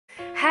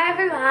Hey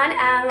everyone,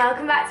 and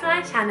welcome back to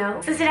my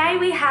channel. So today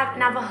we have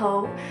another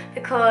haul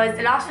because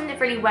the last one did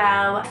really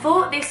well. I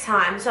thought this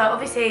time, so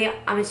obviously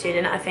I'm a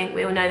student, I think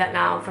we all know that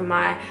now from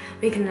my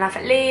weekend life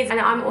at Leeds, and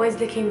I'm always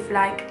looking for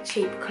like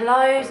cheap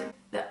clothes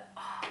that,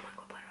 oh my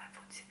god, by the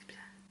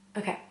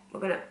way, 46%. Okay, we're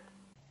gonna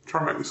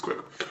try and make this quick.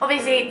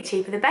 Obviously, the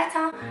cheaper the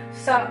better.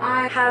 So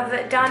I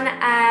have done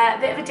a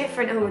bit of a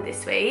different haul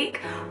this week.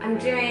 I'm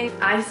doing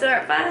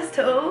ISAWITFIRST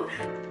haul.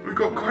 We've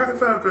got quite a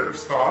fair bit of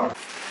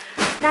stuff.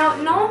 Now,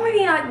 no one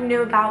really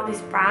knew about this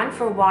brand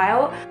for a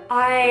while.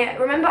 I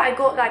remember I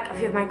got like a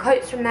few of my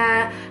coats from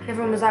there, and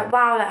everyone was like,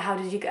 wow, like, how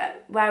did you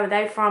get, where were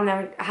they from?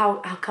 How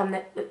come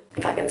they,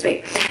 if I can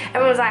speak.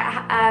 Everyone was like,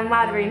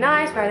 wow, they're really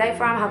nice, where are they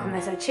from? How come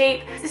they're so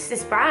cheap?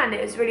 This brand,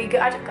 it was really good.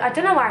 I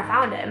don't know where I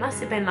found it. It must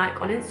have been like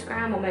on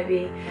Instagram, or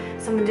maybe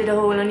someone did a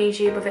haul on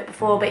YouTube of it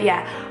before, but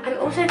yeah. I'm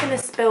also gonna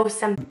spill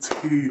some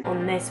tea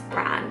on this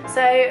brand.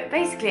 So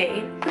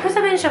basically, because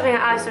I've been shopping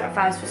at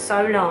ISAWITFIRST for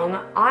so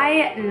long,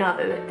 I know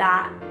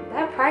that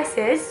their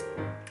prices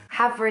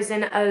have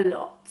risen a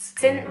lot.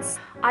 Since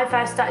I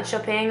first started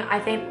shopping, I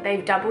think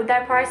they've doubled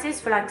their prices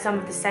for like some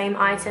of the same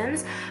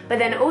items, but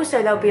then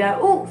also they'll be like,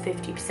 oh,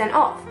 50%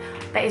 off.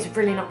 But it's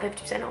really not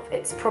 50% off.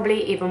 It's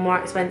probably even more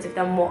expensive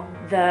than what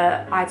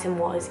the item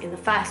was in the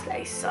first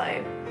place.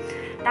 So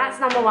that's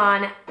number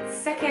one.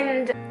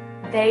 Second,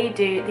 they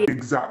do the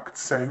exact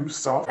same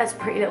stuff. That's a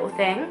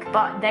PRETTYLITTLETHING,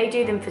 but they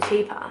do them for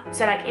cheaper.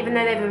 So like, even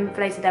though they've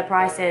inflated their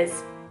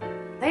prices,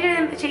 they do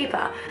them for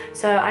cheaper.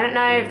 So I don't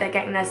know if they're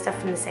getting their stuff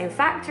from the same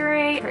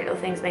factory.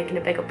 PRETTYLITTLETHING's making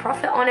a bigger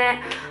profit on it,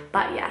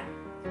 but yeah.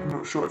 I'm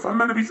not sure if I'm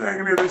meant to be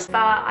saying any of this. But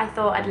I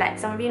thought I'd let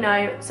some of you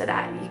know so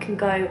that you can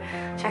go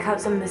check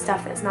out some of the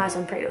stuff that's nice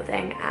on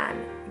PRETTYLITTLETHING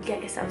and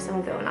get yourself some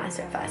of it on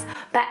ISAWITFIRST.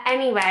 But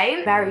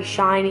anyway, very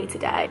shiny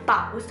today.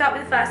 But we'll start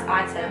with the first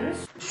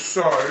items.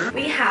 So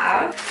we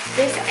have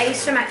this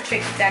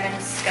asymmetric denim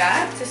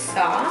skirt to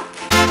start.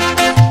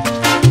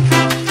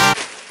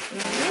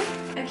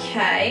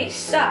 Okay,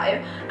 so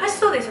I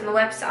saw this on the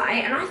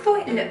website and I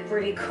thought it looked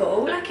really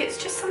cool. Like, it's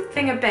just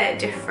something a bit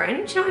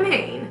different, do you know what I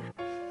mean?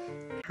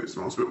 It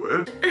smells a bit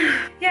weird.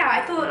 Yeah,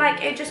 I thought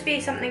like it'd just be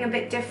something a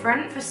bit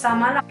different for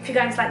summer. Like, if you're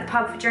going to like the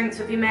pub for drinks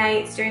with your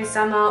mates during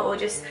summer or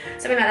just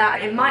something like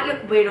that. It might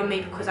look weird on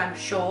me because I'm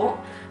short,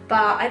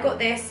 but I got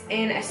this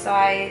in a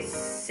size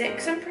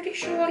 6, I'm pretty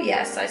sure.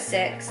 Yeah, size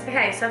 6.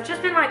 Okay, so I've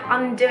just been like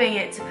undoing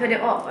it to put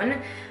it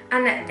on,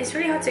 and it's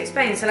really hard to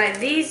explain. So like,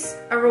 these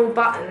are all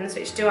buttons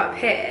which do up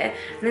here,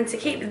 and then to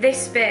keep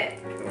this bit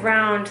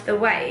round the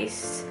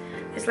waist,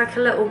 there's like a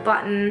little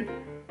button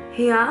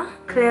here,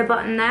 clear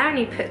button there, and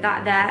you put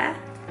that there,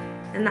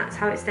 and that's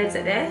how it stays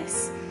like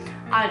this.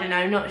 I don't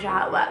know, not sure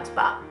how it works,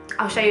 but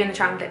I'll show you in the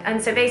tram clip.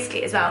 And so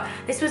basically as well,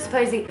 this was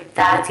supposedly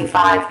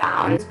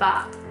 £35,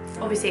 but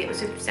obviously it was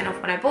 50%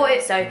 off when I bought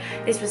it, so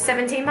this was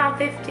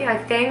 £17.50, I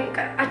think.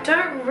 I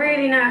don't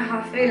really know how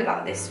I feel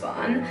about this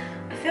one.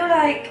 I feel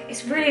like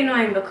it's really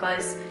annoying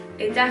because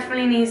it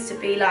definitely needs to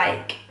be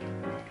like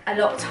a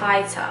lot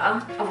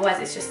tighter, otherwise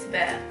it's just a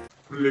bit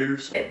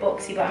loose, a bit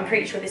boxy, but I'm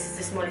pretty sure this is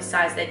the smallest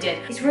size they did.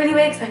 It's really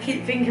weird because I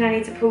keep thinking I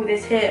need to pull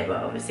this here,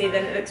 but obviously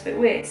then it looks a bit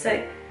weird,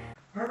 so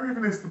where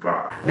even is the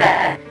back?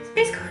 there.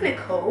 It's kind of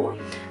cool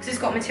because it's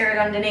got material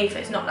underneath.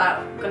 It's not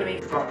like going to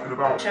be flapping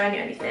about, showing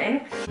you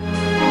anything.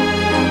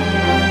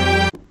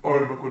 Oh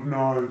my god,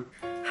 no.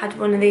 Had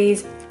one of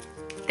these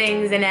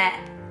things in it.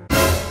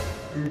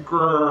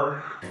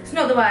 Grr. It's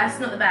not the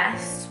worst, not the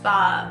best,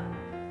 but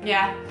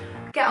yeah.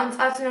 Get on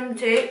to item number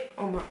 2.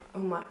 Oh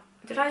my,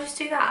 did I just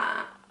do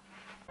that?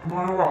 Am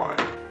I alright?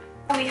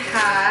 We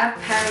have a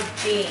pair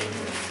of jeans.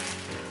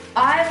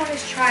 I want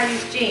to try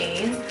these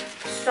jeans.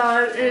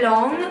 So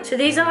long. So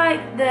these are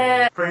like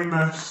the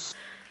famous,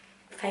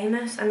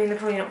 I mean, they're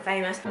probably not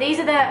famous. These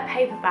are the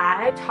paper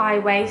bag high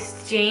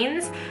waist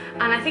jeans,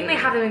 and I think they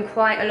have them in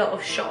quite a lot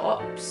of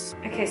shops.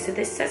 Okay, so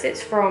this says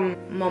it's from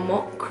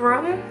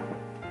Markey.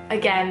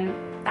 Again,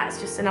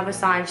 that's just another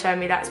sign showing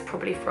me that's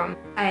probably from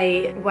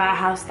a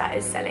warehouse that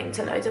is selling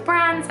to loads of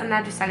brands, and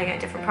they're just selling at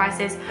different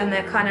prices, and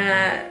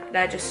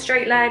they're just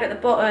straight leg at the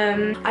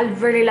bottom. I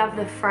really love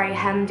the fray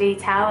hem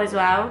detail as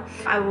well.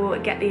 I will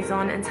get these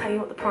on and tell you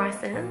what the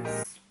price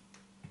is.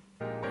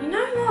 You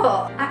know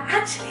what? I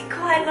actually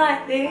quite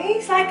like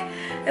these. Like,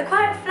 they're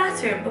quite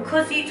flattering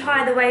because you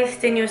tie the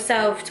waist in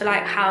yourself to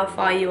like how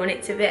far you want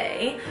it to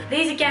be.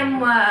 These again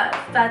were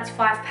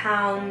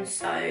 £35,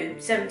 so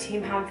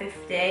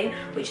 £17.50,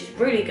 which is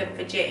really good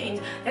for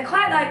jeans. They're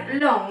quite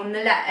like long on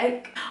the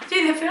leg. I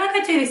feel like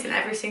I do this in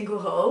every single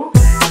haul.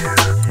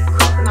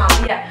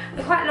 Yeah,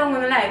 they're quite long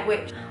on the leg,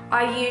 which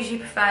I usually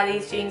prefer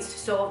these jeans to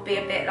sort of be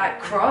a bit like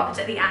cropped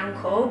at the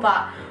ankle,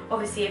 but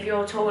obviously if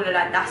you're taller,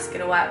 like, that's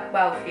gonna work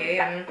well for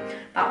you.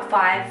 About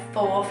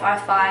 5'4",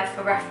 5'5"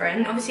 for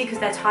reference. Obviously because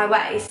they're high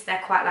waist,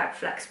 they're quite like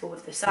flexible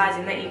with the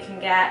sizing that you can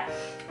get.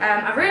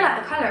 I really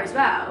like the colour as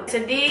well. So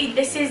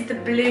this is the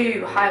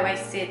blue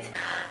high-waisted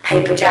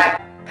paper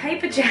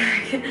paper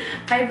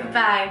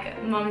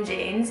bag mum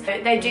jeans.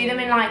 They do them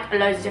in like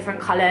loads of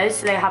different colours.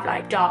 So they have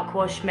like dark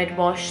wash, mid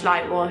wash,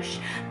 light wash.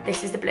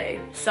 This is the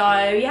blue. So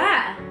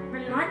yeah,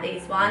 really like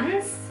these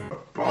ones.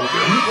 What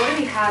do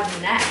we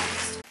have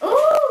next? Ooh!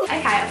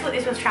 Okay, I thought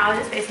this was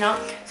trousers, but it's not.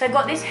 So I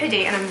got this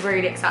hoodie and I'm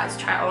really excited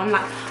to try it on.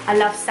 Like, I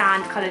love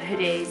sand coloured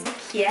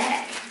hoodies.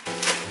 Yeah.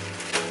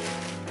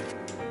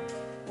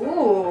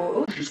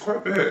 Ooh. She's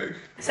quite big.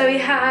 So we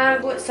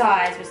have, what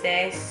size was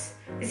this?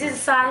 This is a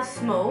size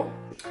small.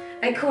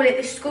 They call it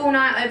the school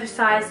night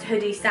oversized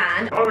hoodie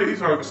sand. Oh, it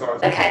is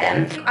oversized. Okay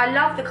then. I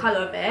love the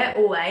colour of it,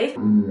 always.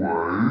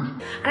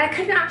 And I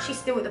couldn't actually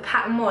see what the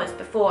pattern was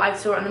before I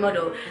saw it on the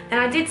model. Then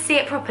I did see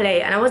it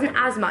properly and I wasn't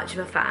as much of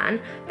a fan.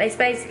 But it's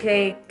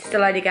basically just a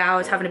load of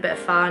gals having a bit of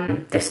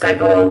fun. Disco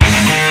ball.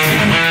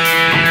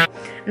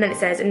 And then it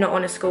says, not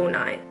on a school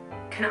night.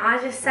 Can I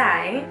just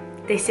say,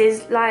 this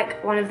is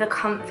like one of the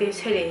comfiest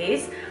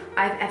hoodies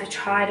I've ever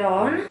tried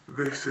on.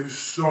 This is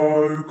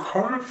so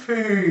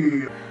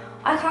comfy.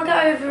 I can't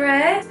get over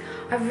it.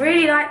 I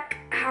really like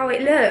how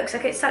it looks.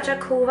 Like, it's such a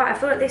cool vibe. I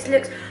feel like this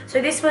looks,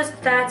 so this was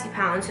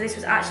 £30, so this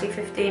was actually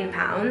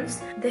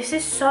 £15. This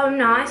is so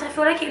nice. I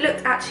feel like it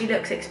actually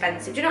looks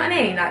expensive. Do you know what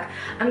I mean? Like,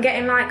 I'm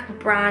getting like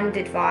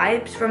branded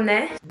vibes from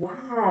this.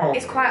 Wow.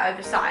 It's quite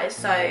oversized,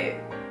 so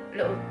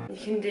you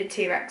can do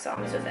T-Rex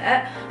arms with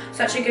it.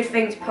 Such a good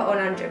thing to put on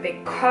under a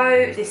big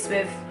coat. This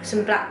with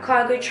some black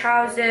cargo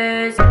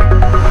trousers. I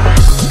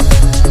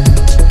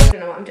don't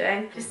know what I'm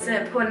doing. Just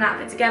to put an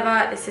outfit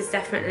together. This is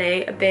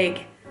definitely a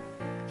big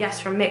yes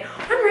from me.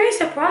 I'm really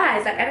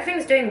surprised. Like,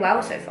 everything's doing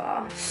well so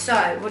far.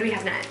 So what do we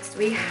have next?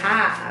 We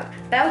have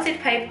belted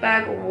paper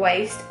bag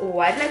waist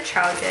wide leg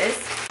trousers.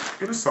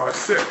 In a size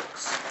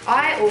 6.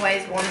 I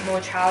always want more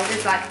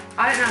trousers. Like,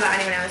 I don't know about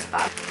anyone else,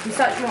 but I'm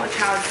such more a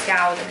trouser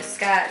gal than a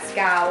skirt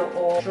gal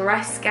or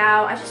dress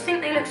gal. I just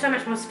think they look so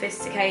much more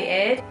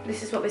sophisticated.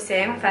 This is what we're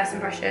seeing on first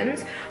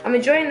impressions. I'm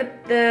enjoying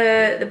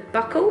the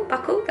buckle,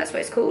 that's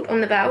what it's called,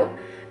 on the belt.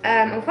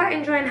 I'm quite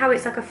enjoying how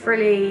it's like a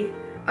frilly,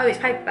 oh, it's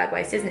paper bag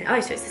waist, isn't it? Oh,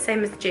 so it's the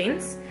same as the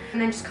jeans.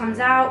 And then just comes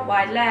out,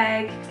 wide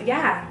leg.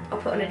 Yeah, I'll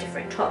put on a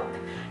different top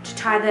to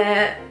tie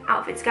the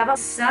outfit together.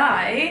 So,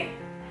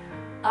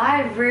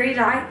 I really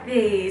like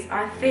these.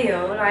 I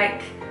feel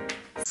like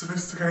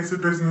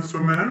sophisticated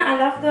businesswoman. I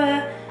love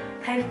the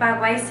paper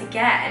bag waist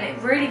again. It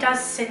really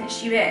does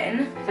cinch you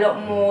in a lot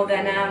more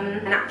than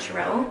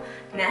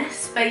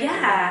naturalness. But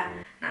yeah,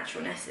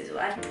 naturalness is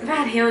what. If I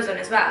had heels on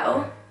as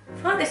well, I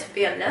feel like this would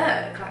be a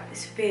look. Like,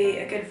 this would be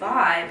a good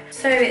vibe.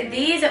 So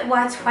these were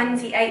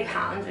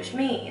 £28, which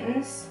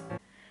means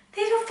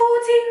these were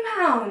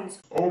 £14.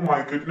 Oh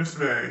my goodness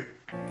me.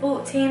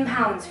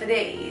 £14 for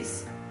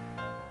these.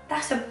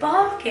 That's a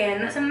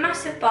bargain. That's a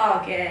massive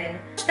bargain.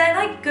 They're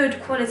like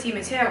good quality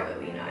material,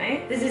 you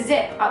know. There's a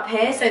zip up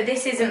here, so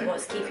this isn't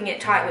what's keeping it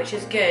tight, which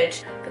is good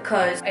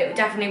because it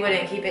definitely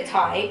wouldn't keep it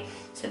tight.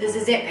 So there's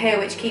a zip here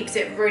which keeps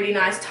it really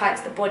nice tight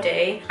to the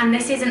body. And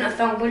this isn't a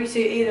thong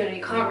bodysuit either, and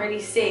you can't really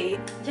see.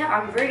 Yeah,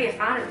 I'm really a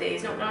fan of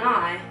these, not gonna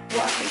lie.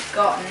 What have we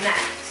got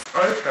next?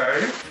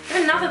 Okay.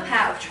 Another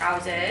pair of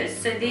trousers.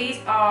 So these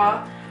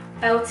are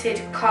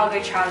belted cargo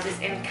trousers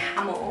in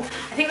camel.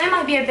 I think they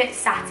might be a bit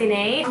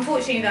satiny.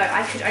 Unfortunately though,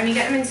 I could only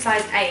get them in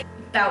size 8.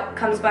 Belt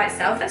comes by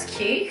itself, that's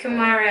cute. You can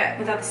wear it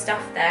with other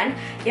stuff then.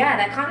 Yeah,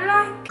 they're kind of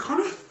like...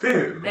 kind of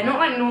thin. They're not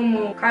like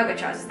normal cargo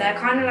trousers, they're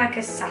kind of like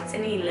a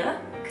satiny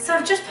look. So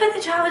I've just put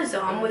the trousers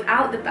on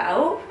without the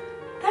belt.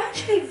 They're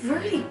actually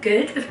really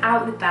good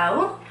without the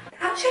belt.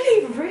 They're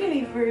actually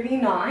really, really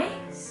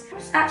nice. I'm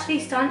just actually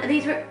stunned. Are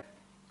these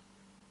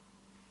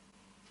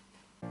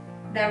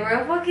they're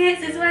real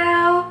pockets as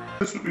well.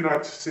 This would be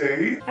nice to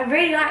see. I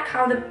really like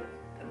how the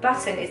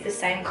button is the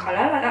same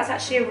colour. Like, that's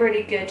actually a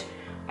really good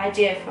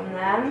idea from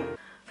them.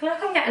 I feel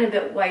like I'm getting a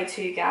bit way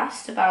too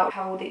gassed about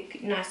how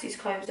nice these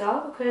clothes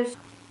are because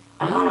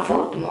I can't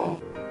afford them all.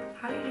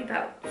 How do you do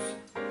belts?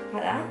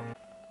 Like that?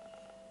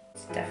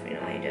 It's definitely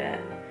not how you do it.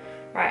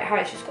 Right,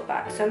 Harry's just got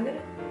back, so I'm gonna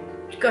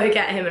go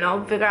get him and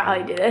I'll figure out how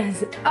you do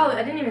this. Oh,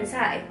 I didn't even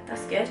say.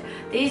 That's good.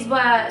 These were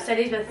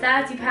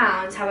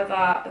 £30,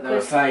 however, because... They were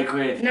 30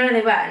 quid. No,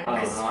 they weren't, oh,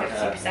 because right,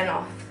 50%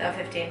 off. They were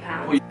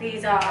 £15.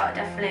 These are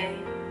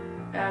definitely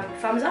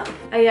thumbs up.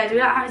 Oh yeah, do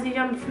we like Harry's new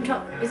jumper from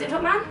Top... Is it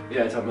Top Man?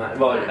 Yeah, Top Man.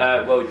 Well,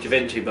 well,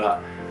 Givenchy,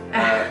 but...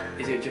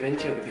 is it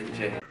Givenchy or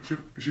Givenchy?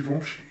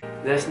 Givenchy.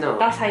 That's not.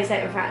 That's how you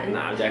say it in French. No,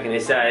 I'm joking.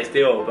 It's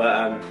Dior,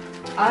 but...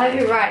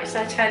 Oh right, should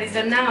I try these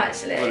on now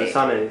actually? Well, the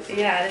sunnies.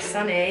 Yeah, the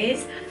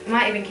sunnies. I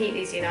might even keep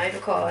these, you know,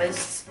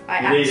 because I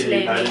actually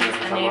need a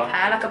new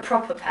pair, like a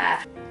proper pair.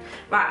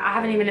 Right, I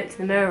haven't even looked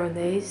in the mirror on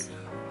these.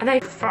 Are they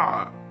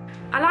fat?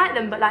 I like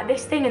them, but like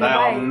this thing in the way.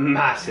 They are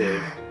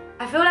massive.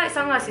 I feel like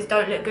sunglasses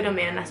don't look good on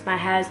me unless my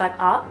hair's like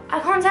up. I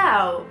can't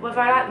tell whether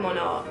I like them or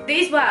not.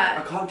 These were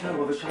I can't tell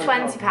whether it's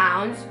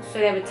 £20, so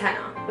they were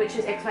tenner, which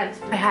is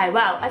expensive. Okay,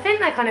 well, I think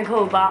they're kind of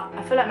cool, but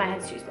I feel like my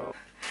head's too small.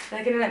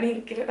 They're gonna let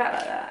me give it back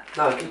like that.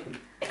 No, keep them.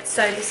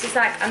 So this is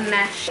like a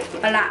mesh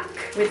black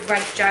with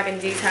red dragon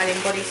detailing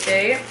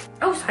bodysuit.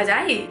 Oh, size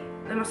 8.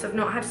 They must have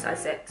not had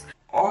size 6.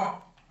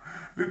 Oh,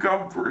 Look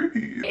how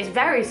pretty. It's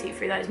very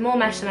see-through though, it's more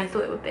mesh than I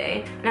thought it would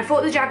be. And I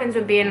thought the dragons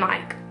would be in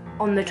like,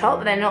 on the top,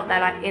 but they're not, they're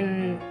like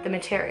in the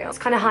material. It's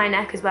kind of high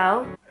neck as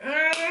well.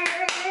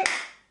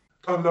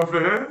 I love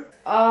it.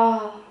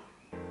 Oh,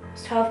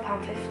 it's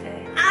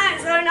 £12.50. Ah,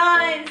 it's so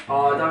nice.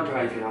 Oh, don't do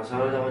anything else, I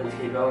don't want you to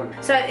keep going.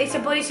 So it's a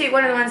bodysuit,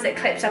 one of the ones that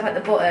clips up at the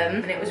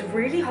bottom, and it was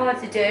really hard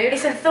to do.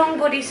 It's a thong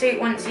bodysuit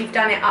once you've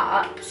done it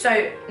up,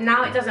 so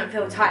now it doesn't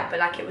feel tight, but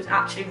like it was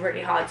actually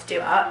really hard to do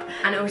up.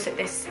 And also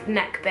this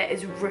neck bit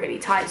is really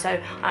tight, so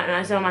I don't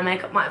know, some of my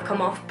makeup might have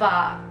come off,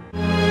 but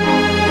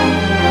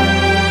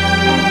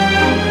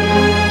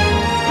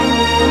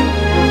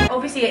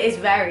obviously it is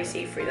very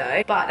see-through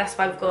though, but that's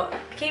why we've got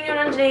bikini on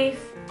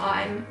underneath.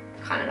 I'm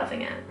kind of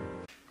loving it.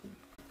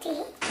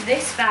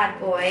 This bad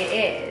boy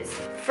is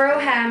frill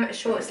hem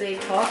short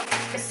sleeve top.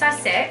 It's size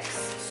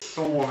 6.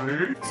 So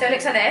it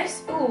looks like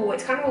this. Ooh,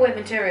 it's kind of a weird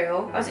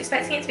material. I was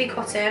expecting it to be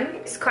cotton.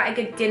 It's quite a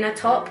good dinner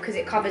top because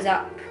it covers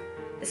up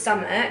the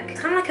stomach. It's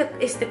kind of like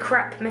it's the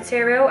crepe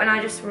material, and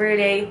I just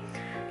really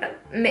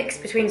mix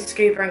between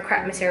scuba and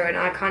crepe material, and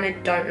I kind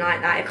of don't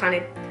like that. It kind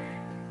of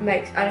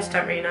makes, I just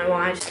don't really know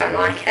why, I just don't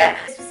like it.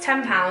 This was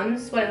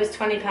 £10, well it was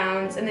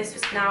 £20, and this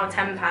was now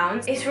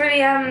 £10. It's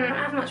really, I don't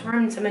have much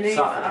room to manoeuvre.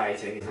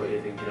 Suffocating is what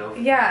you're thinking of.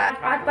 Yeah,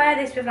 I'd wear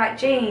this with like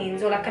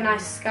jeans or like a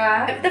nice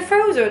skirt. The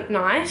frills are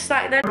nice,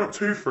 like they're not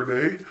too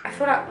frilly. I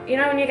feel like, you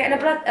know when you're getting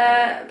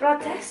a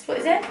blood test, what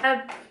is it?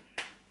 A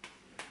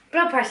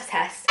blood pressure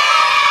test.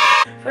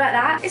 I feel like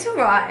that. It's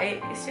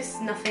alright, it's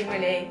just nothing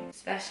really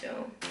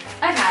special.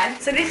 Okay,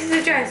 so this is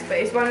a dress, but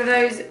it's one of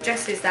those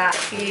dresses that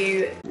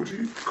you... What do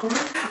you call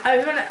it?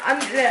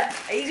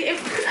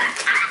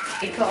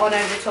 You put on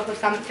over the top of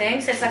something,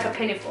 so it's like a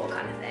pinafore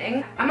kind of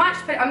thing. I'm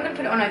gonna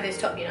put it on over this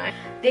top, you know.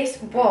 This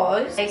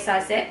was a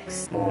size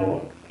 6.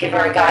 Or give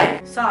her a go.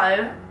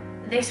 So,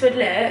 this would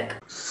look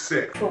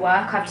sick for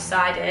work, I've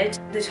decided.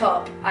 The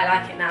top, I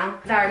like it now.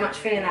 Very much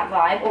feeling that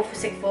vibe, or for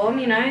sixth form,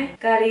 you know.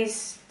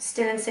 Girlies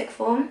still in sixth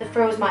form. The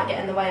frills might get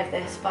in the way of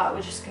this, but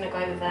we're just gonna go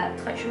with it.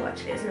 It's quite short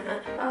actually, isn't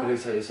it? Oh. It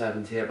looks like you're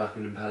serving tea at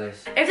Buckingham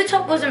Palace. If the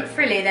top wasn't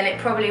frilly, then it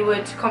probably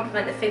would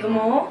complement the figure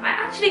more. I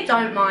actually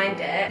don't mind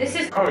it. This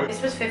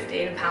was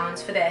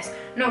 £15 for this.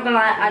 Not gonna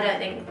lie, I don't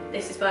think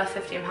this is worth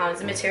 £15.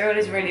 The material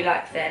is really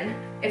like thin.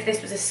 If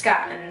this was a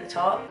skirt in the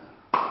top,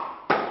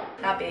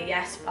 that'd be a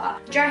yes,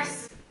 but the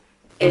dress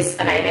is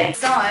a maybe.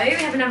 So we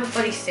have another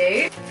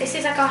bodysuit. This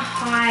is like a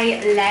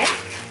high leg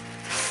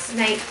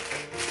snake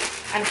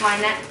and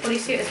high neck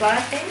bodysuit as well,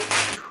 I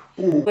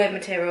think. Ooh. Weird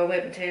material,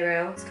 weird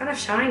material. It's kind of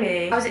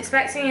shiny. I was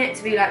expecting it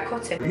to be like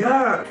cotton.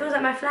 Yeah. It feels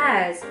like my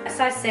flares. A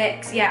size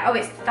 6, yeah. Oh,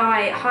 it's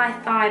high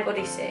thigh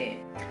bodysuit.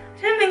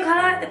 I don't think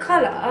I like the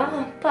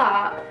colour,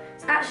 but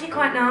it's actually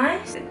quite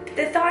nice.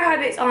 The thigh high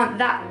bits aren't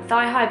that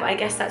thigh high, but I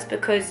guess that's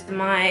because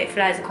my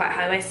flares are quite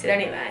high waisted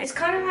anyway. It's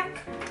kind of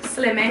like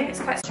slimming. It's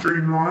quite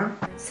streamlined.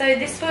 So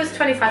this was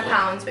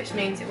 £25, which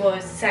means it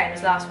was the same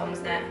as last one,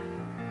 wasn't it?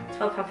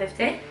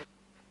 £12.50.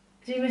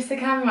 Did you miss the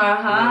camera,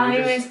 huh? No,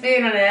 you missed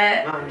being on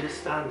it. No, I'm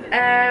just standing.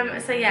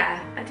 So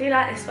yeah, I do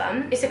like this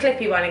one. It's a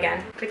clippy one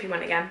again.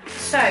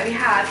 So we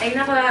have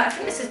another, I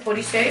think this is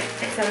bodysuit.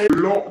 It's a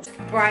lot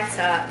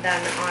brighter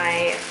than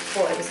I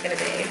thought it was going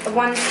to be. A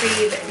one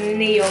sleeve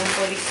neon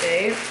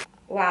bodysuit.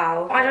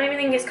 Wow. I don't even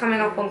think it's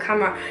coming up on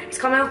camera. It's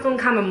coming up on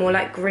camera more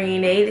like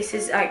greeny. This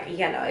is like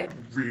yellow.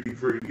 Really,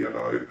 really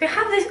yellow. If you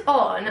have this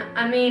on,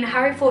 I mean,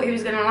 Harry thought he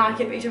was going to like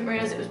it, but he didn't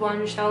realise it was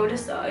one shoulder,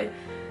 so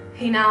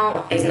he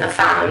now isn't a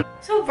fan.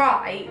 It's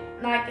alright,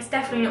 like it's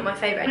definitely not my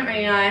favourite. I don't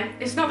really know.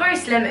 It's not very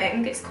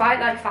slimming, it's quite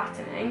like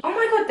fattening. Oh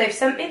my god, they've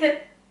sent me the...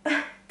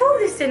 Oh,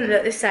 this didn't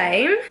look the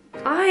same.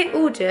 I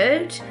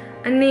ordered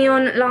a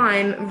neon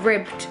lime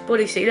ribbed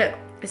bodysuit. Look,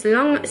 it's a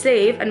long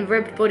sleeve and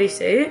ribbed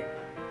bodysuit.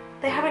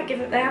 They haven't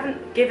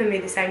given me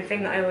the same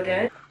thing that I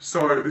ordered.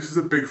 So this is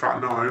a big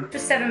fat no.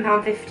 Just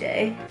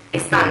 £7.50.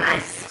 It's not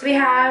nice. So we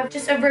have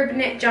just a rib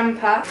knit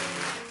jumper.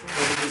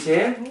 What did you see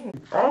it?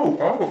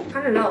 Oh.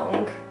 Kind of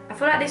long. I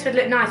feel like this would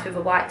look nice with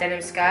a white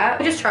denim skirt.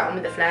 We'll just try it on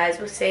with the flares.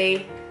 We'll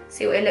see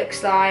what it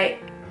looks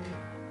like.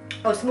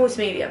 Oh, small to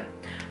medium.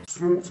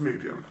 Small to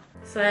medium.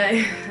 So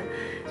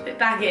it's a bit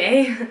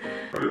baggy.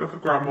 I look like a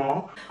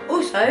grandma.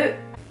 Also,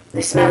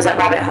 this smells like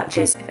rabbit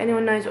hutches. If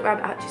anyone knows what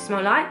rabbit hutches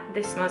smell like,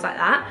 this smells like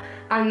that.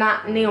 And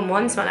that neon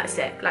one smells like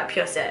sick, like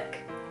pure sick.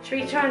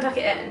 Should we try and tuck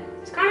it in?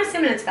 It's kind of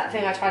similar to that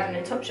thing I tried on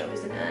in Topshop,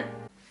 isn't it?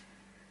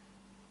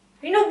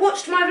 Have you not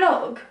watched my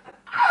vlog?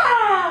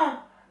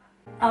 Ah!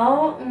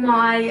 Oh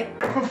my...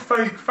 I'm a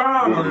fake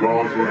fan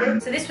over here.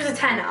 So this was a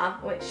tenner,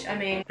 which, I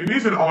mean... It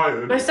needs an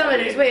iron. My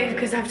stomach is weird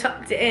because I've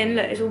tucked it in.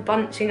 Look, it's all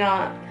bunching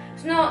up.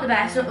 It's not the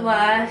best, not the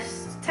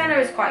worst. Tenner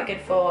is quite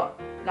good for,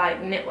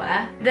 like,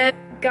 knitwear. The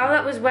girl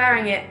that was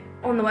wearing it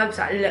on the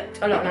website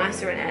looked a lot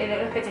nicer in it.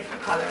 It looked like a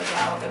different colour as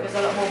well. It was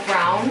a lot more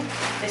brown.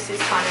 This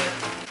is kind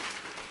of...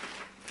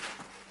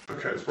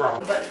 Okay, it's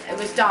brown. But it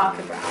was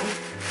darker brown.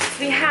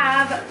 We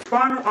have...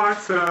 Final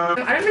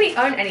item. I don't really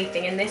own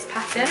anything in this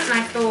pattern, and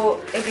I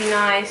thought it'd be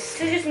nice.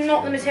 This is just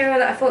not the material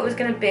that I thought it was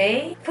going to be.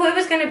 I thought it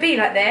was going to be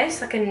like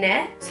this, like a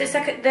knit. So it's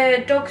like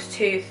the dog's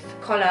tooth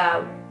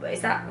collar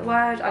is that the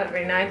word? I don't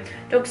really know.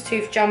 Dog's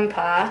tooth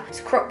jumper. It's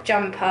a crop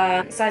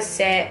jumper, size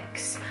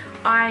 6.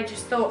 I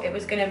just thought it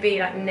was gonna be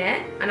like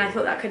knit, and I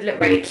thought that could look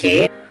really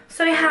cute.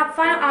 So we have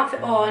final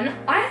outfit on.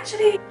 I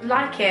actually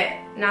like it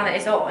now that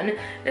it's on. It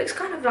looks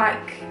kind of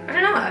like, I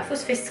don't know, I feel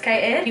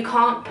sophisticated. You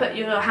can't put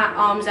your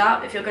arms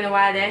up if you're gonna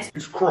wear this.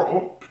 It's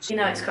cropped. You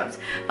know it's cropped,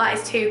 but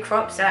it's too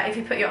cropped, so if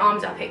you put your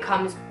arms up, it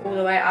comes all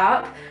the way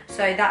up.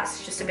 So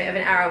that's just a bit of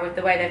an error with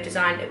the way they've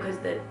designed it, because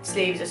the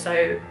sleeves are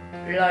so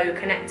low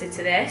connected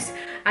to this.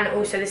 And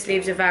also the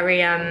sleeves are very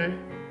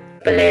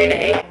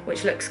balloony,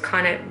 which looks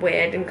kind of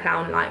weird and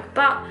clown-like.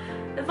 But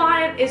the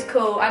vibe is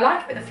cool. I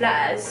like it with the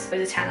flares. It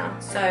was a tenner,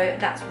 so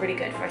that's really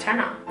good for a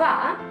tenner.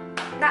 But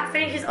that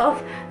finishes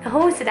off the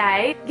haul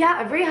today. Yeah,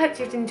 I really hope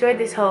you've enjoyed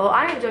this haul.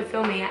 I enjoyed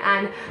filming it,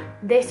 and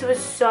this was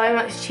so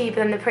much cheaper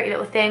than the Pretty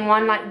Little Thing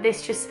one. Like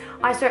this, just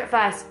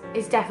ISAWITFIRST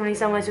is definitely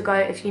somewhere to go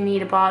if you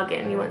need a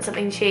bargain, you want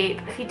something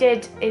cheap. If you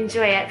did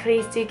enjoy it,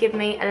 please do give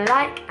me a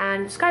like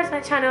and subscribe to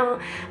my channel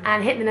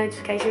and hit the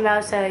notification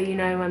bell so you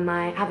know when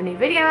I have a new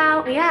video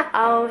out. Yeah,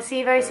 I'll see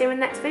you very soon in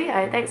the next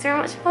video. Thanks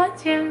very much for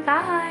watching.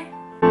 Bye.